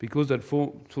 because they'd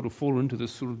sort of fallen into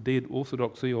this sort of dead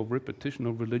orthodoxy of repetition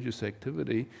of religious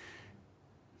activity,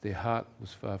 their heart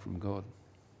was far from God.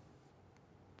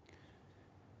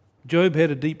 Job had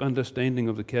a deep understanding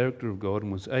of the character of God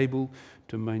and was able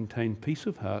to maintain peace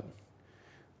of heart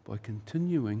by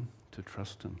continuing to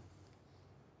trust Him.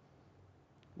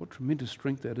 What tremendous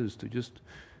strength that is, to just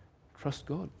trust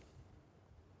God.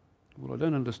 Well, I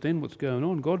don't understand what's going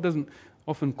on. God doesn't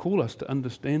often call us to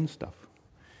understand stuff.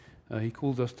 He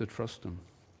calls us to trust Him.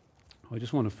 I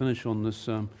just want to finish on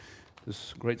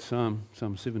this great psalm,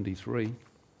 Psalm 73.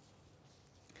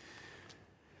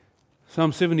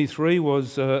 Psalm 73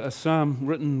 was a psalm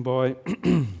written by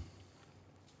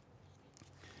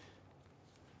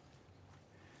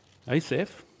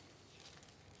Asaph.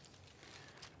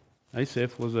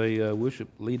 Asaph was a worship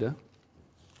leader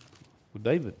with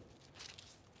David.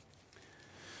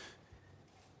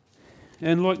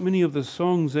 And like many of the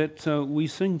songs that we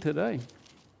sing today,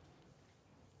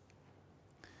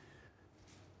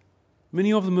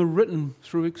 many of them are written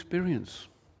through experience.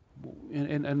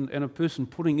 And a person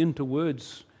putting into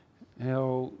words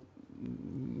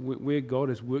where God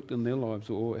has worked in their lives,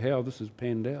 or how this has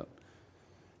panned out.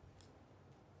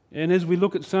 And as we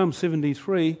look at Psalm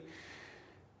 73,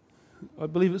 I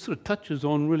believe it sort of touches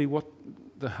on really what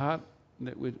the heart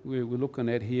that we're looking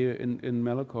at here in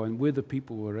Malachi, and where the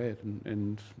people were at,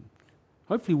 and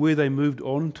hopefully where they moved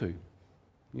on to.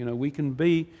 You know, we can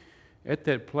be at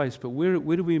that place, but where are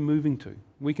we moving to?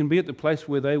 We can be at the place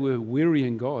where they were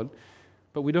wearying God,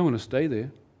 but we don't want to stay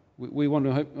there. We want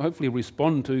to hopefully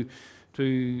respond to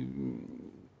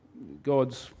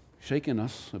God's shaking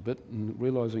us a bit and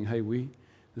realizing, hey,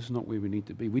 this is not where we need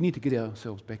to be. We need to get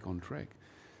ourselves back on track.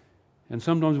 And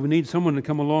sometimes we need someone to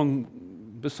come along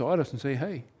beside us and say,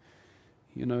 hey,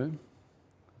 you know,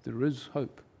 there is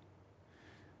hope.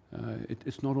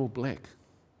 It's not all black.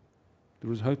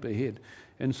 There is hope ahead.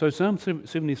 And so Psalm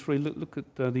 73, look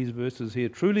at these verses here.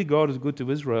 Truly God is good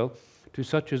to Israel, to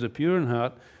such as are pure in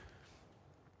heart.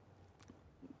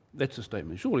 That's a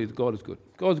statement. Surely God is good.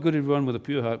 God's good to everyone with a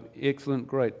pure heart. Excellent,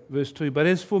 great. Verse 2, but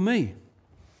as for me,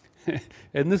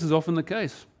 and this is often the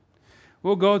case,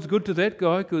 Well, God's good to that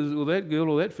guy or that girl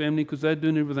or that family because they're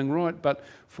doing everything right. But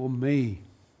for me,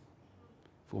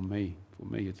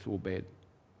 it's all bad.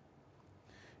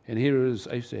 And here is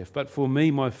Asaph. But for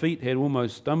me, my feet had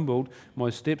almost stumbled. My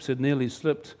steps had nearly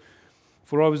slipped.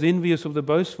 For I was envious of the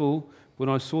boastful when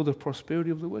I saw the prosperity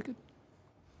of the wicked.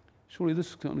 Surely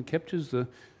this kind of captures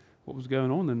what was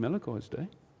going on in Malachi's day.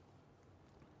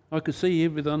 I could see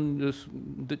everyone just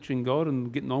ditching God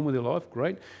and getting on with their life.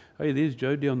 Great. Hey, there's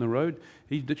Joe down the road.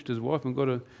 He's ditched his wife and got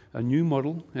a new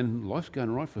model, and life's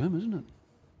going right for him, isn't it?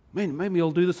 Man, maybe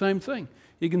I'll do the same thing.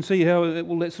 You can see how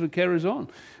that sort of carries on.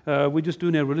 We're just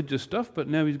doing our religious stuff, but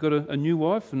now he's got a new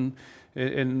wife, and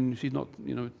she's not,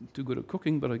 too good at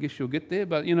cooking, but I guess she'll get there.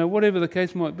 But whatever the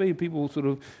case might be, people sort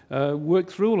of work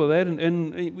through all of that,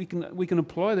 and we can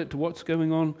apply that to what's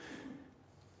going on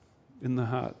in the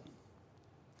heart.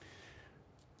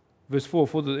 Verse 4,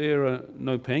 for there are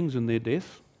no pangs in their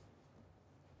death,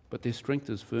 but their strength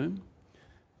is firm.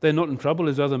 They're not in trouble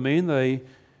as other men,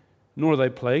 nor are they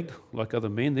plagued like other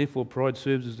men. Therefore pride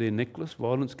serves as their necklace,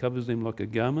 violence covers them like a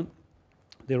garment.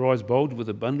 Their eyes bulge with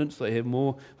abundance, they have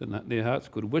more than their hearts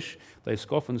could wish. They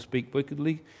scoff and speak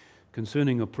wickedly.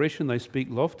 Concerning oppression, they speak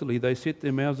loftily. They set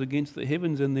their mouths against the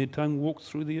heavens, and their tongue walks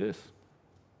through the earth.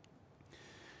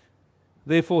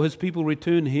 Therefore his people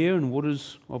return here, and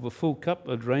waters of a full cup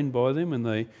are drained by them, and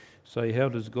they say, how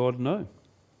does God know?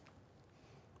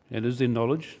 And is there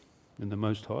knowledge in the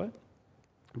Most High?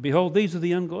 Behold, these are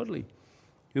the ungodly,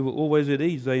 who were always at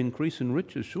ease. They increase in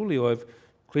riches. Surely I have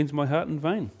cleansed my heart in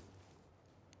vain.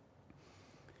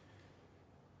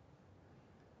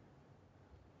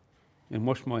 And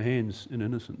washed my hands in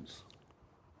innocence.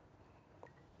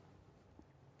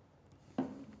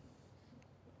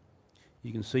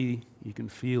 You can see, you can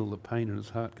feel the pain in his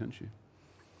heart, can't you?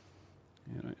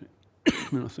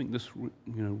 And I think this,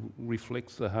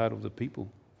 reflects the heart of the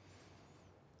people.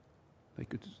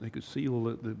 They could see all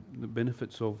the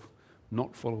benefits of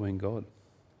not following God.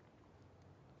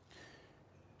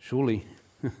 Surely,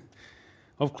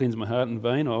 I've cleansed my heart in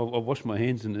vain. I've washed my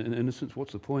hands in innocence.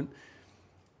 What's the point?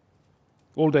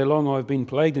 All day long I've been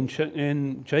plagued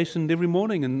and chastened every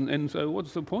morning. And so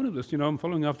what's the point of this? I'm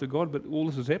following after God, but all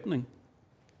this is happening.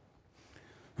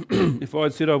 If I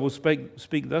had said I will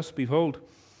speak thus, behold,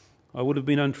 I would have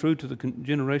been untrue to the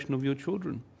generation of your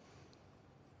children.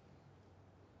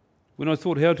 When I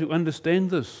thought how to understand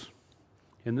this,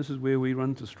 and this is where we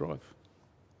run to strife,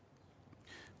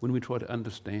 when we try to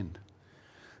understand.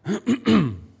 I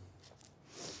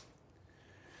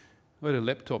had a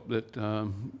laptop that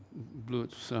blew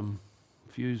its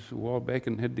fuse a while back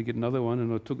and had to get another one,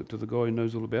 and I took it to the guy who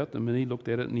knows all about them, and he looked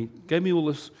at it and he gave me all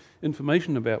this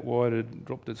information about why it had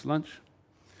dropped its lunch.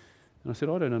 And I said,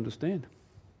 I don't understand.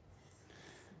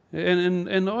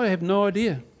 And I have no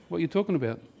idea what you're talking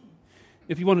about.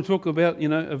 If you want to talk about, a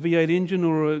V8 engine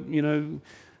or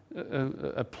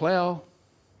a plough,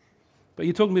 but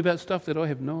you're talking about stuff that I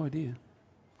have no idea.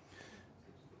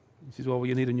 He says, well,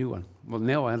 you need a new one. Well,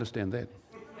 now I understand that.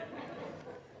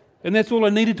 And that's all I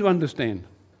needed to understand.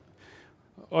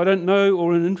 I don't know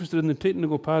or am interested in the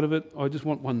technical part of it. I just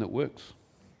want one that works.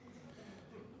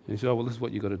 And he said, well, this is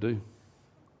what you've got to do.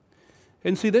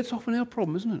 And see, that's often our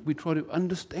problem, isn't it? We try to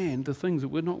understand the things that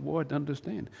we're not wired to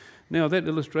understand. Now, that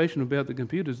illustration about the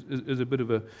computers is a bit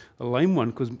of a lame one,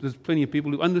 because there's plenty of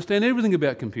people who understand everything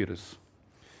about computers.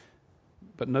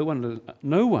 But no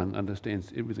one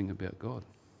understands everything about God.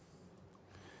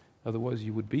 Otherwise,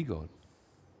 you would be God.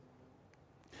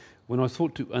 When I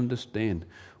thought to understand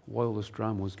why all this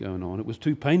drama was going on, it was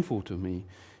too painful to me,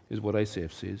 is what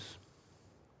Asaph says.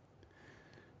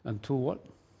 Until what?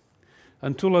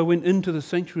 Until I went into the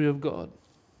sanctuary of God.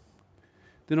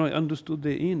 Then I understood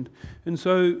their end. And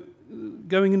so,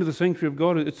 going into the sanctuary of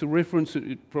God, it's a reference,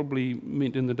 it probably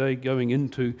meant in the day going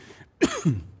into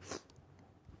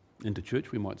into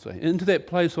church, we might say, into that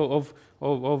place of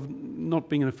not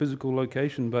being in a physical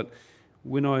location, but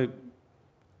when I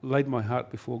laid my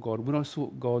heart before God, when I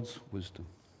sought God's wisdom,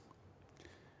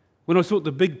 when I sought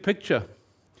the big picture,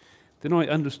 then I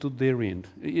understood their end.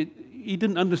 He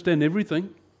didn't understand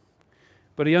everything,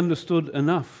 but he understood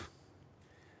enough.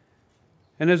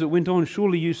 And as it went on,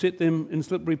 surely you set them in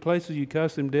slippery places, you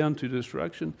cast them down to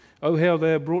destruction. Oh, how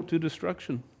they are brought to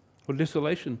destruction or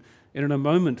desolation, and in a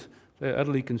moment they are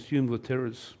utterly consumed with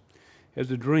terrors, as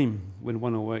a dream when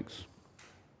one awakes.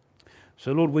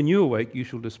 So, Lord, when you awake, you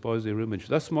shall despise their image.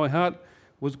 Thus my heart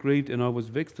was grieved, and I was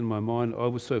vexed in my mind. I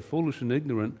was so foolish and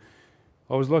ignorant.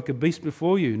 I was like a beast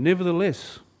before you.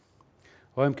 Nevertheless,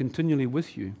 I am continually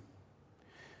with you.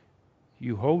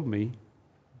 You hold me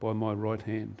by my right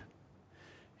hand.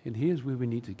 And here's where we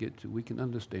need to get to. We can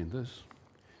understand this.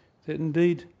 that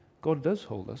indeed God does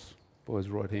hold us by his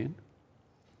right hand.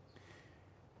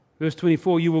 Verse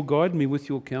 24, you will guide me with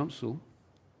your counsel,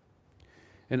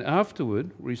 and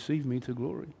afterward receive me to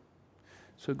glory.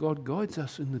 So God guides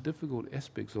us in the difficult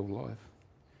aspects of life,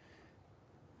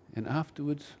 and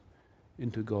afterwards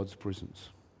into God's presence.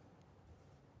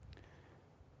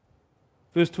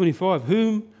 Verse 25,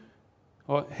 whom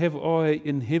have I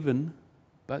in heaven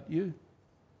but you?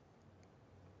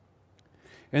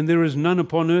 And there is none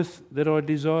upon earth that I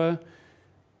desire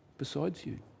besides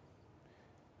you.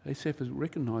 Asaph has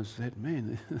recognised that,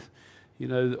 man,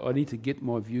 I need to get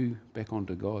my view back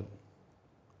onto God.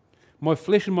 My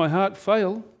flesh and my heart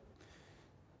fail.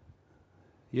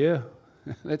 Yeah,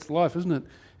 that's life, isn't it?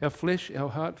 Our flesh, our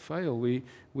heart fail.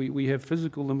 We have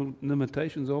physical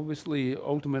limitations, obviously.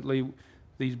 Ultimately,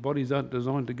 these bodies aren't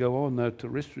designed to go on, they're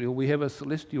terrestrial. We have a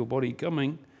celestial body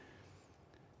coming.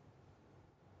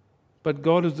 But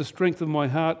God is the strength of my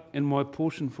heart and my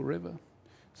portion forever.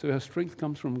 So our strength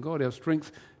comes from God. Our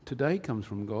strength today comes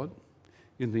from God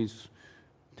in these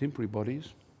temporary bodies.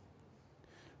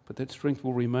 But that strength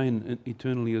will remain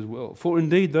eternally as well. For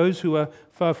indeed, those who are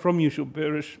far from you shall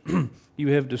perish. You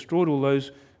have destroyed all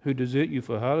those who desert you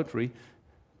for harlotry.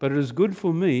 But it is good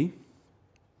for me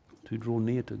to draw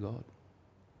near to God.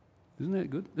 Isn't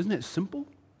that good? Isn't that simple?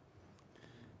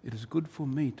 It is good for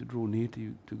me to draw near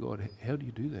to God. How do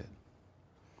you do that?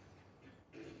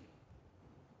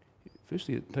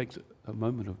 Firstly, it takes a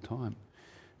moment of time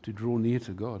to draw near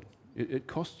to God. It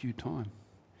costs you time.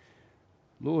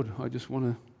 Lord, I just want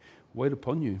to wait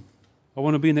upon you. I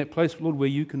want to be in that place, Lord, where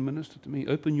you can minister to me.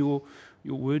 Open your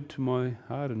word to my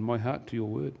heart and my heart to your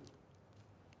word.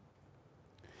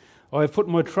 I have put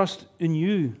my trust in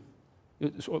you.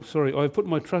 I have put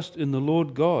my trust in the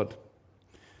Lord God,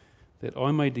 that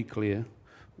I may declare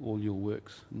all your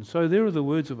works. And so there are the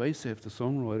words of Asaph, the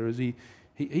songwriter, as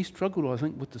he struggled, I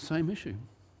think, with the same issue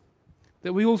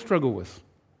that we all struggle with.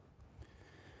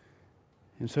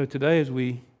 And so today, as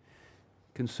we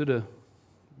consider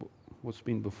what's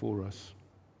been before us,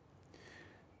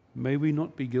 may we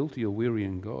not be guilty of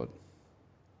wearying God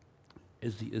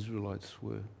as the Israelites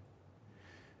were,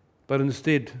 but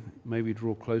instead may we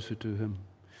draw closer to him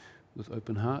with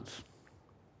open hearts,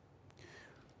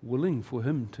 willing for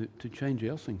him to change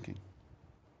our thinking.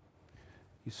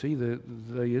 You see, the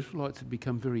Israelites had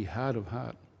become very hard of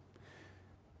heart.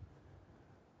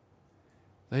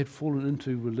 They had fallen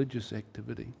into religious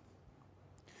activity,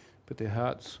 but their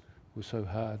hearts were so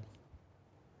hard.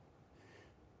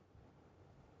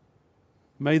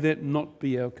 May that not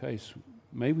be our case.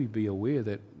 May we be aware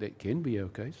that that can be our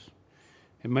case.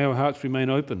 And may our hearts remain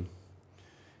open.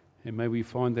 And may we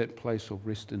find that place of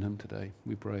rest in him today,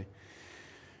 we pray.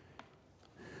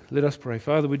 Let us pray.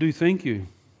 Father, we do thank you.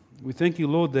 We thank you,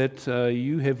 Lord, that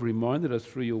you have reminded us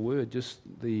through your word just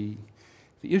the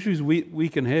issues we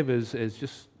can have as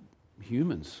just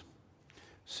humans,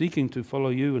 seeking to follow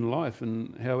you in life,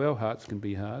 and how our hearts can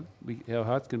be hard. Our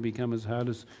hearts can become as hard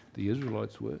as the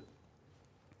Israelites were.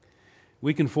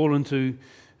 We can fall into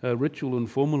ritual and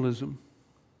formalism.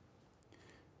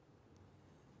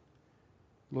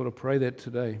 Lord, I pray that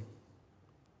today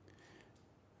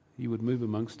you would move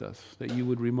amongst us, that you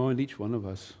would remind each one of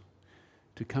us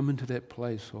to come into that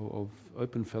place of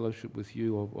open fellowship with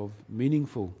you, of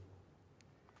meaningful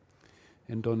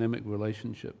and dynamic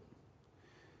relationship,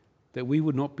 that we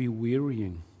would not be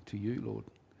wearying to you, Lord,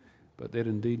 but that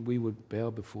indeed we would bow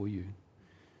before you,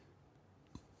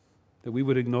 that we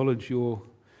would acknowledge your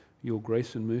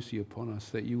grace and mercy upon us,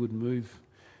 that you would move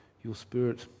your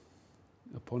Spirit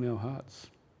upon our hearts.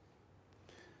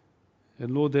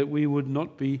 And Lord, that we would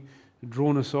not be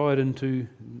drawn aside into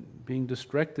being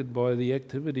distracted by the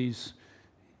activities,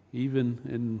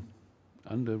 even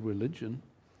under religion.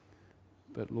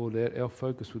 But Lord, our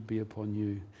focus would be upon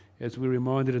you. As we're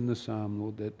reminded in the psalm,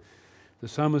 Lord, that the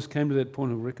psalmist came to that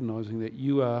point of recognizing that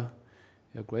you are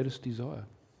our greatest desire.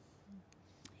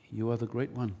 You are the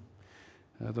great one,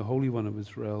 the Holy One of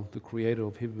Israel, the creator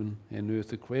of heaven and earth,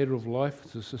 the creator of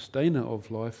life, the sustainer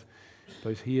of life,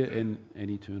 both here and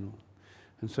eternal.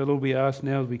 And so, Lord, we ask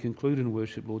now as we conclude in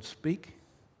worship, Lord, speak.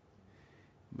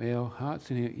 May our hearts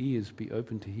and our ears be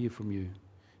open to hear from you.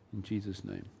 In Jesus'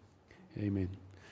 name, amen.